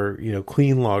 or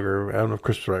clean lager. I don't know if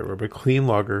crisp is the right word, but clean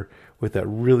lager with that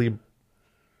really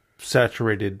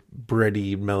saturated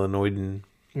bready melanoidin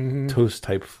toast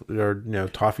type, or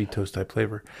toffee toast type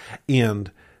flavor. And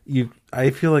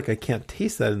I feel like I can't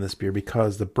taste that in this beer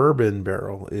because the bourbon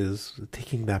barrel is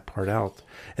taking that part out.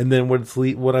 And then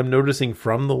what I'm noticing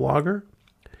from the lager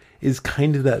is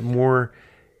kind of that more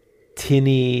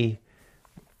tinny,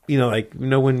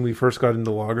 when we first got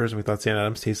into lagers and we thought Sam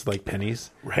Adams tasted like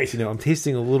pennies. Right. I'm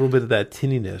tasting a little bit of that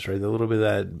tinniness, right? A little bit of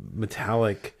that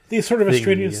metallic. The sort of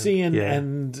astringency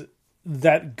and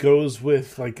that goes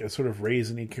with like a sort of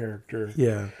raisiny character.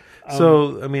 Yeah.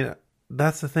 So, I mean,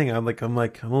 that's the thing. I'm a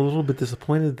little bit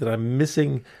disappointed that I'm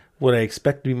missing what I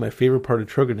expect to be my favorite part of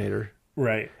Troganator.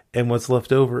 Right. And what's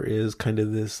left over is kind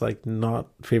of this like not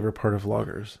favorite part of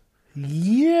lagers.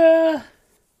 Yeah.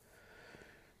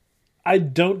 I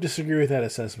don't disagree with that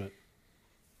assessment.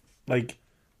 Like,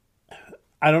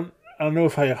 I don't know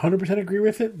if I 100% agree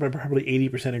with it, but I probably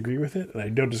 80% agree with it, and I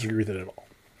don't disagree with it at all.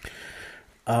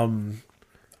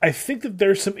 I think that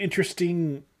there's some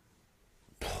interesting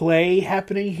play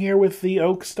happening here with the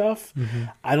oak stuff.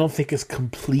 I don't think it's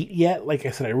complete yet. Like I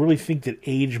said, I really think that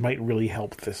age might really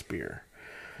help this beer.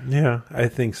 Yeah, I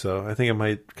think so. I think it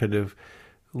might kind of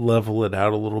level it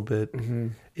out a little bit.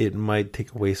 It might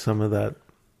take away some of that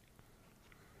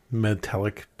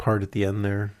metallic part at the end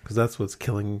there, because that's what's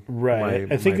killing.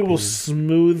 I think it will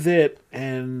smooth it,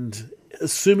 and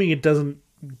assuming it doesn't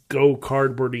go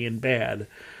cardboardy and bad,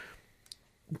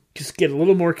 just get a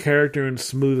little more character and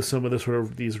smooth some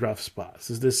of these rough spots.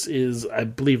 This is, I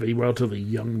believe, a relatively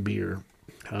young beer.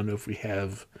 I don't know if we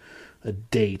have a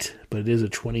date, but it is a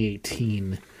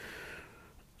 2018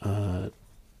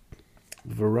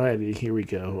 variety. Here we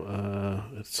go.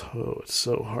 It's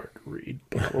so hard to read.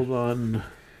 Bottled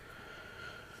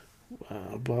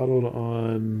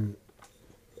on.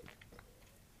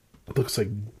 It looks like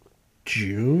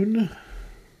June.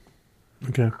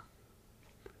 Okay.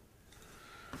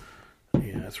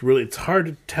 Yeah, it's hard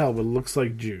to tell, but it looks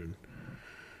like June.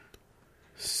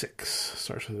 6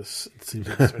 starts with this. It seems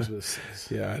like it starts with a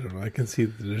 6. Yeah, I don't know. I can see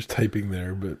that there's typing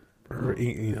there, but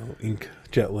ink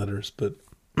jet letters. But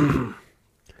all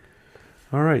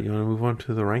right, you want to move on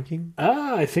to the ranking?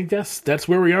 I think that's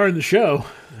where we are in the show.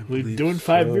 We're doing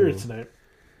 5 beers tonight.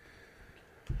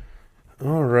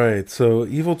 All right, so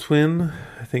Evil Twin,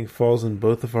 I think, falls in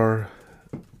both of our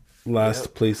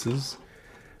last places.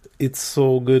 It's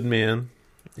so good, man.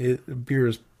 Beer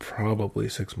is probably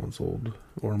 6 months old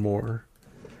or more.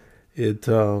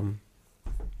 I'm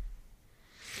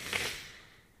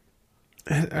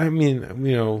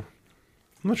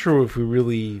not sure if we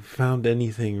really found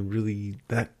anything really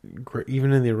that great.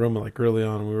 Even in the aroma, like early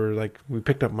on, we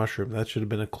picked up mushroom. That should have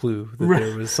been a clue that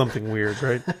there was something weird,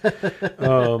 right?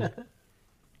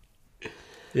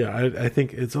 I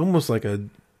think it's almost like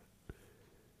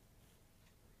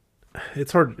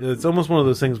it's hard. It's almost one of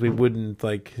those things we wouldn't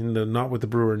not what the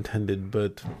brewer intended,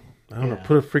 but I don't know.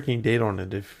 Put a freaking date on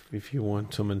it if you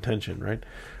want some intention, right?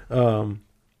 I'm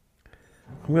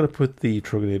gonna put the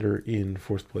Troganator in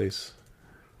 4th place.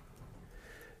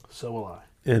 So will I.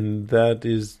 And that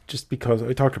is just because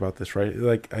I talked about this, right?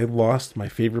 Like, I lost my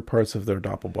favorite parts of their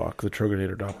Doppelbock, the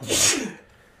Troganator Doppelbock,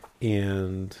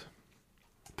 and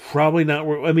probably not.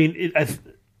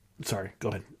 Sorry, go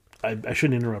ahead. I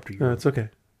shouldn't interrupt you. No, it's okay.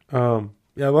 I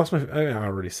lost I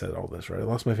already said all this, right? I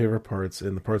lost my favorite parts,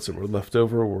 and the parts that were left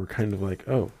over were kind of like,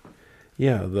 oh,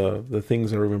 yeah, the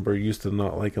things I remember used to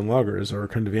not like in lagers are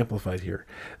kind of amplified here.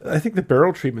 I think the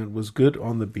barrel treatment was good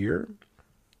on the beer,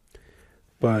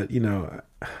 but, I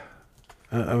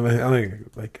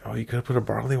think, you could have put a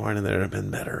barley wine in there and have been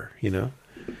better,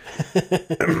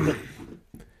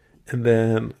 And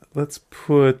then let's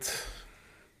put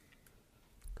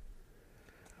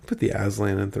the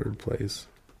Aslan in 3rd place.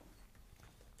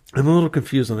 I'm a little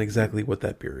confused on exactly what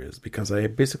that beer is, because I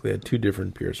basically had 2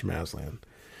 different beers from Aslan.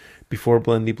 Before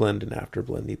Blendy Blend and after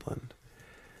Blendy Blend.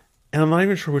 And I'm not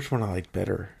even sure which one I like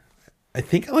better. I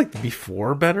think I liked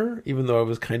before better, even though I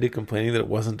was kind of complaining that it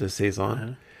wasn't a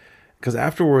Saison. Because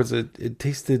afterwards it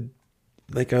tasted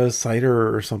like a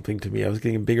cider or something to me. I was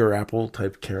getting a bigger apple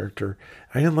type character.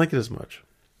 I didn't like it as much.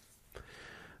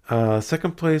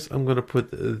 2nd place, I'm going to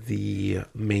put the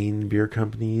Maine beer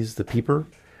companies, the Peeper.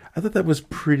 I thought that was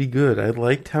pretty good. I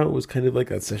liked how it was kind of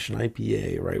like a session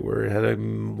IPA, right? Where it had a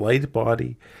light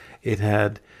body. It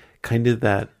had kind of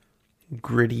that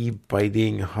gritty,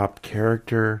 biting hop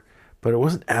character, but it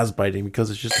wasn't as biting because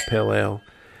it's just a pale ale.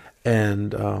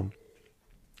 And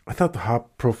I thought the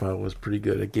hop profile was pretty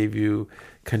good. It gave you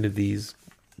kind of these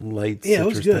light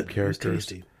citrus type characters. It was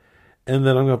tasty. And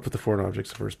then I'm going to put the Foreign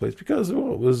Objects in 1st place because it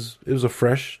was a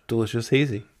fresh, delicious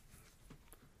hazy.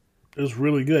 It was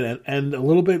really good, and a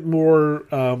little bit more,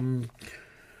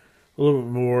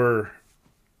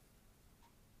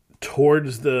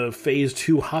 towards the phase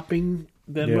 2 hopping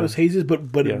than most hazes,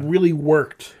 but it really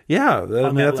worked. Yeah,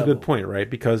 that's a good point, right?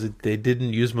 Because they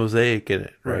didn't use Mosaic in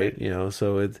it, right?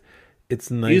 So it's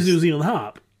nice. Use New Zealand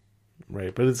hop,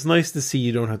 right? But it's nice to see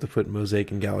you don't have to put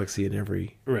Mosaic and Galaxy in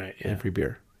every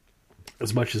beer.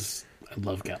 As much as I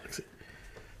love Galaxy,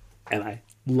 and I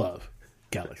love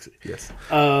Galaxy. Yes.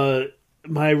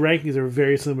 My rankings are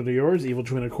very similar to yours. Evil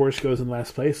Twin, of course, goes in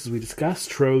last place, as we discussed.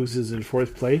 Trogs is in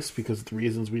 4th place because of the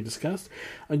reasons we discussed.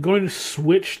 I'm going to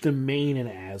switch to Maine and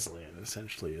Aslan,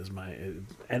 essentially, as my...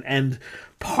 And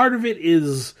part of it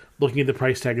is looking at the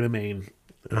price tag of the Maine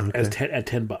at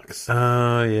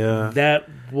 $10. Yeah. That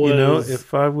was...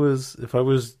 if I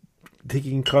was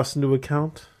taking costs into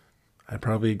account, I'd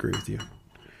probably agree with you.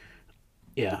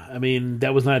 Yeah, I mean,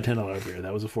 that was not a $10 beer.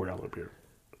 That was a $4 beer.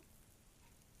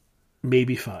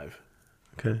 Maybe $5.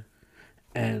 Okay.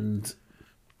 And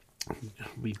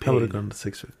we paid... I would have gone to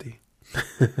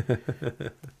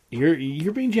 $6.50.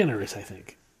 You're being generous, I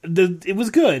think. It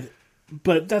was good,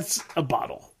 but that's a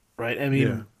bottle, right? I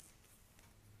mean,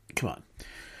 come on.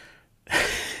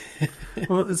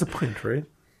 Well, it's a pint, right?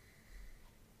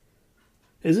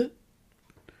 Is it?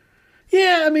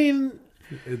 Yeah, I mean,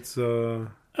 It's okay.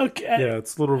 yeah,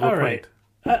 it's a little over All a right.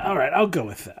 pint. All right, I'll go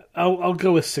with that. I'll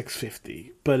go with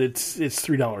 $6.50, but it's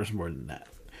 $3 more than that.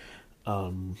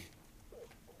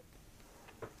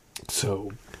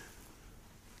 So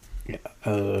yeah,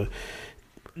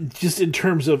 just in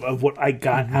terms of what I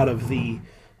got out of the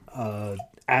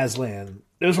Aslan,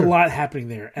 there's a lot happening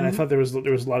there, and I thought there was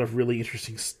a lot of really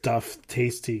interesting stuff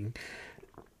tasting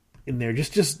in there,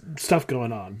 just stuff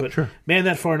going on. But man,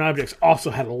 that Foreign Objects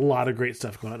also had a lot of great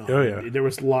stuff going on. Oh yeah, there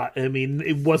was a lot. I mean,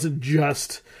 it wasn't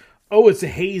just it's a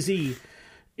hazy.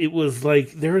 It was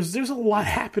like there's a lot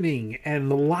happening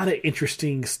and a lot of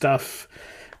interesting stuff.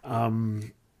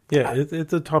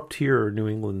 It's a top tier New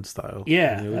England style.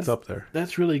 Yeah, it's up there.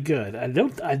 That's really good. I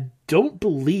don't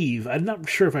believe, I'm not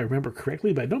sure if I remember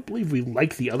correctly, but I don't believe we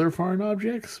like the other Foreign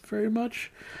Objects very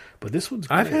much. But this one's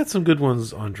great. I've had some good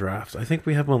ones on draft. I think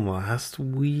we had one last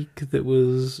week that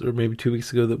was, or maybe 2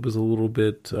 weeks ago, that was a little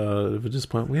bit of a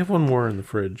disappointment. We have one more in the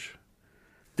fridge.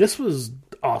 This was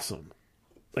awesome.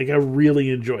 Like, I really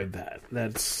enjoyed that.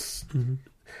 That's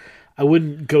I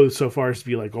wouldn't go so far as to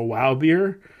be like a wow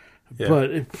beer,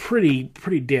 but pretty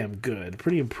damn good.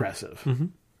 Pretty impressive.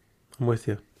 I'm with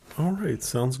you. All right,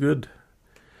 sounds good.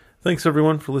 Thanks,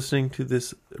 everyone, for listening to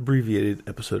this abbreviated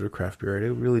episode of Craft Beer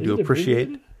Radio. Really do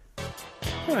appreciate it.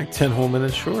 Like 10 whole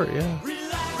minutes short, yeah.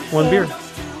 One beer.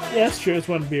 Yeah, that's true. It's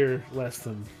one beer less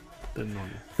than normal.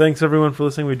 Thanks, everyone, for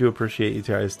listening. We do appreciate you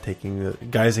guys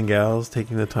guys and gals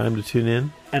taking the time to tune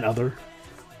in. And other.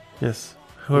 Yes.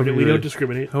 We don't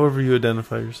discriminate. However you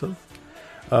identify yourself.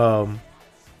 We'll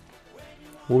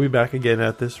be back again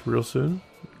at this real soon.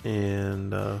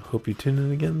 And hope you tune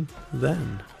in again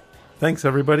then. Thanks,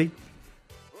 everybody.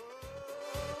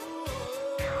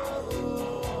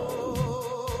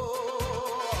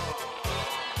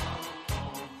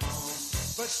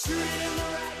 But shooting